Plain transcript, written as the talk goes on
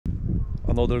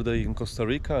Another day in Costa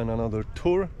Rica and another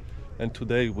tour, and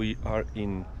today we are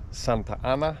in Santa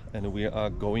Ana and we are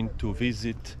going to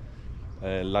visit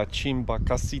La Chimba,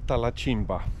 Casita La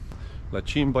Chimba. La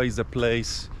Chimba is a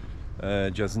place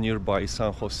just nearby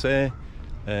San Jose,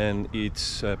 and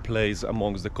it's a place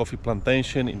amongst the coffee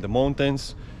plantation in the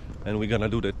mountains, and we're gonna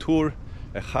do the tour,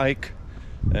 a hike,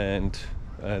 and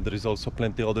there is also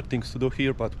plenty other things to do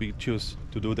here, but we choose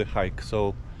to do the hike,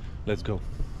 so let's go.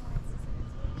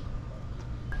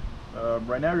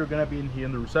 Right now you're gonna be in here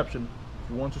in the reception.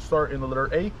 If you want to start in the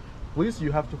letter A, please,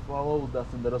 you have to follow the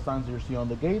sendero signs you see on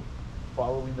the gate,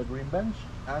 following the green bench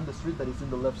and the street that is in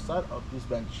the left side of this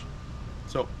bench.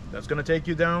 So that's gonna take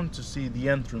you down to see the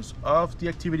entrance of the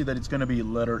activity that it's gonna be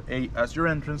letter A as your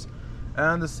entrance,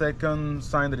 and the second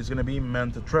sign that is gonna be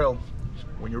Manta Trail.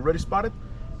 When you're ready spotted,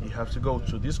 you have to go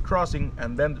to this crossing,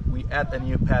 and then we add a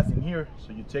new path in here.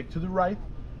 So you take to the right,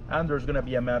 and there's gonna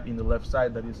be a map in the left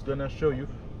side that is gonna show you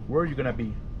where you're gonna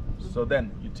be. So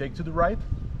then you take to the right,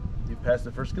 you pass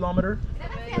the first kilometer,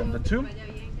 then the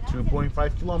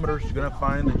 2.5 kilometers, you're gonna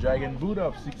find the giant Buddha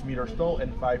of 6 meters tall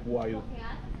and 5 wide.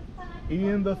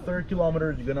 In the third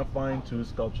kilometer, you're gonna find 2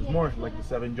 sculptures more, like the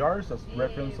 7 jars, as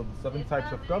reference of the 7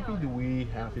 types of coffee that we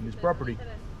have in this property.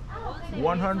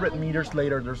 100 meters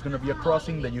later, there's gonna be a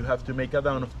crossing that you have to make a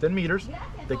down of 10 meters,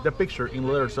 take the picture in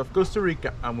letters of Costa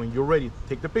Rica, and when you're ready to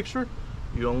take the picture,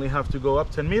 you only have to go up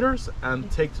 10 meters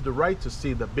and take to the right to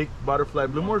see the big butterfly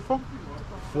blue morpho,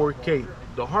 4K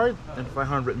the heart, and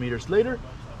 500 meters later,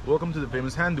 welcome to the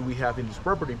famous hand that we have in this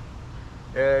property.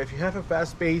 If you have a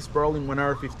fast pace, probably 1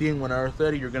 hour 15, 1 hour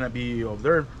 30, you're gonna be over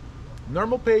there.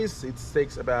 Normal pace, it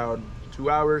takes about 2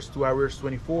 hours, 2 hours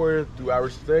 24, 2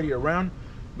 hours 30 around.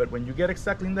 But when you get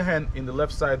exactly in the hand, in the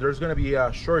left side, there's gonna be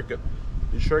a shortcut.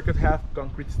 The shortcut have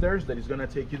concrete stairs that is gonna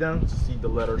take you down to see the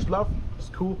letters love,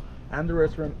 school, and the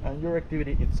restaurant, and your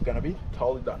activity, it's gonna be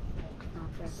totally done.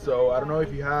 So I don't know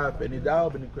if you have any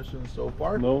doubt, any questions so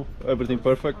far. No, everything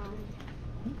perfect.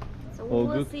 So we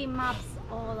will see maps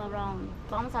all around.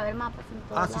 Vamos a ver mapas en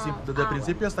todos Sí, sí, lados. desde el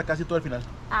principio hasta casi todo el final.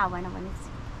 Bueno, buenísimo.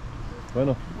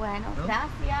 Bueno, Bueno,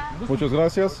 gracias. muchas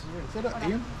gracias.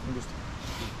 Un gusto.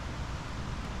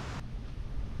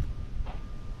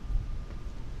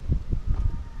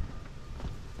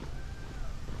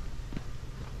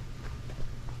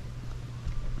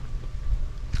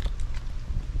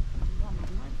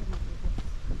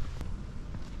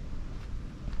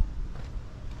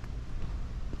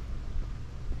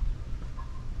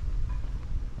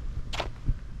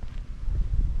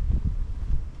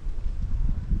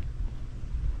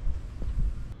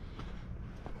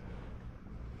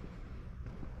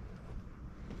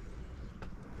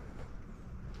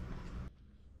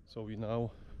 So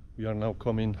we are now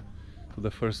coming to the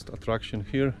first attraction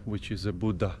here, which is a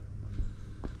Buddha.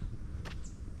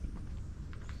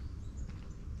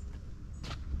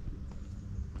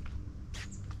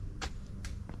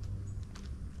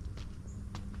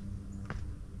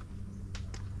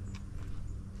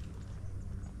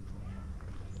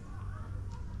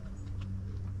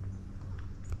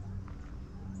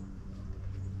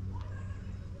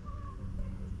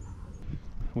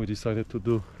 We decided to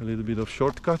do a little bit of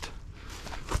shortcut,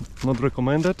 not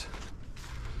recommended,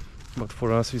 but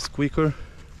for us it's quicker,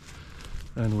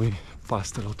 and we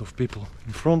passed a lot of people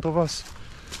in front of us,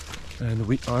 and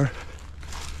we are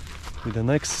with the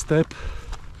next step,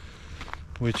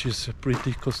 which is a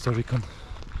pretty Costa Rican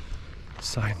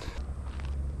sign.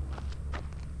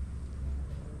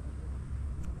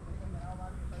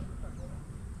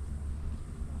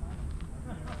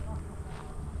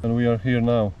 And we are here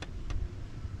now.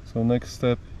 So next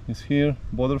step is here,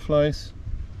 butterflies,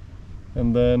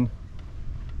 and then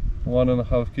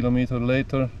 1.5 kilometers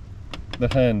later,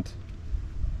 the hand.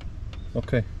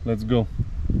 Okay, let's go.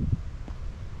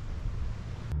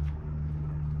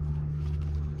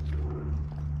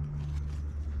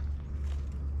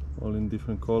 All in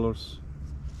different colors.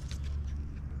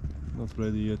 Not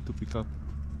ready yet to pick up.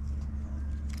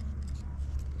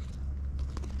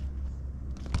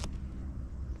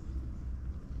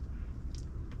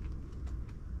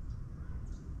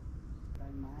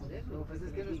 Pues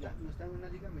es que no está en una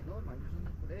liga menor, ellos son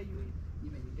por ello y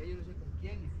me dediqué yo no sé con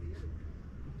quién.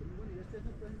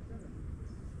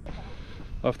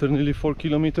 After nearly 4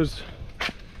 kilometers,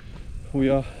 we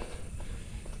are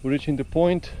reaching the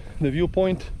point, the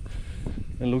viewpoint,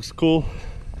 and looks cool.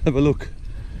 Have a look.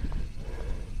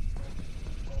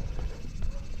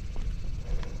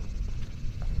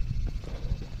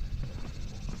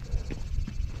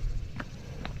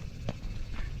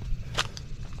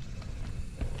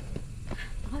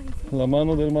 La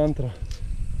Mano del Mantra.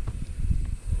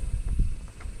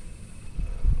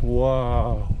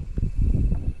 Wow,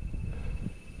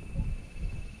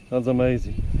 that's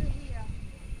amazing.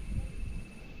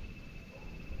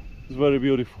 It's very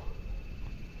beautiful.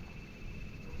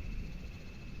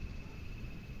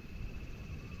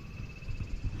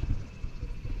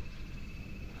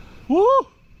 Woo!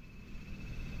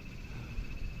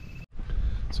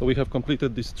 So we have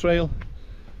completed this trail,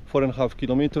 4.5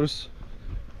 kilometers.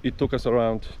 It took us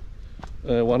around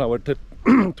 1 hour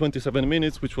 27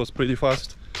 minutes, which was pretty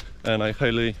fast, and I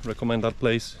highly recommend that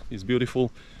place. It's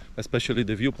beautiful, especially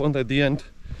the viewpoint at the end.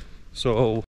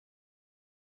 So